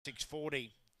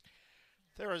640.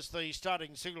 There is the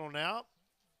starting signal now.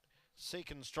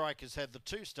 Seek and Strike has had the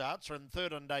 2 starts, are in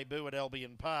third on debut at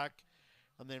Albion Park,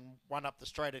 and then one up the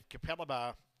straight at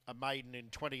Capella, a maiden in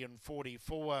 20 and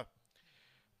 44.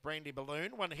 Brandy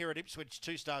Balloon, one here at Ipswich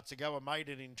 2 starts ago, a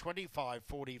maiden in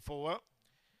 25.44.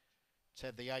 It's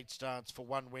had the 8 starts for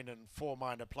 1 win and 4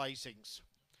 minor placings.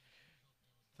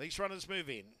 These runners move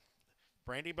in.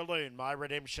 Brandy Balloon, My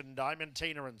Redemption,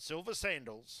 Diamantina and Silver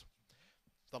Sandals.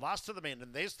 The last of them in,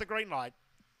 and there's the green light.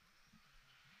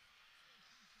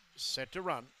 Set to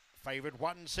run. Favoured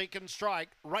 1, Seek and Strike,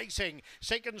 racing.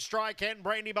 Seek and Strike and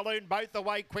Brandy Balloon both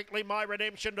away quickly. My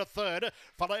Redemption to third,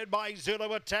 followed by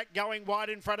Zulu Attack going wide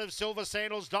in front of Silver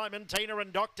Sandals, Diamantina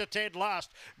and Dr. Ted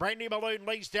last. Brandy Balloon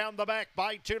leads down the back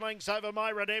by 2 lengths over My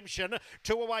Redemption.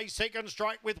 2 away, Seek and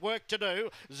Strike with work to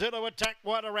do. Zulu Attack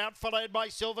wide around, followed by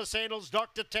Silver Sandals,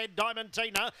 Dr. Ted,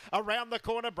 Diamantina. Around the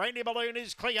corner, Brandy Balloon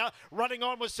is clear. Running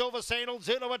on with Silver Sandals,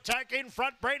 Zulu Attack in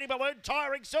front. Brandy Balloon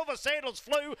tiring. Silver Sandals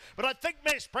flew, but I think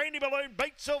missed. Brandy Balloon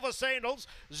beat Silver Sandals,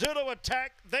 Zulu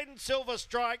Attack, then Silver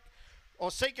Strike, or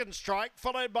Seek and Strike,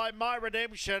 followed by My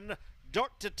Redemption,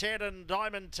 Dr. Ted and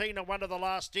Diamantina, one of the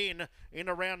last in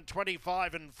around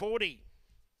 25 and 40.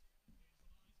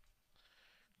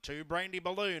 To Brandy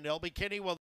Balloon, LB Kenny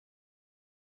will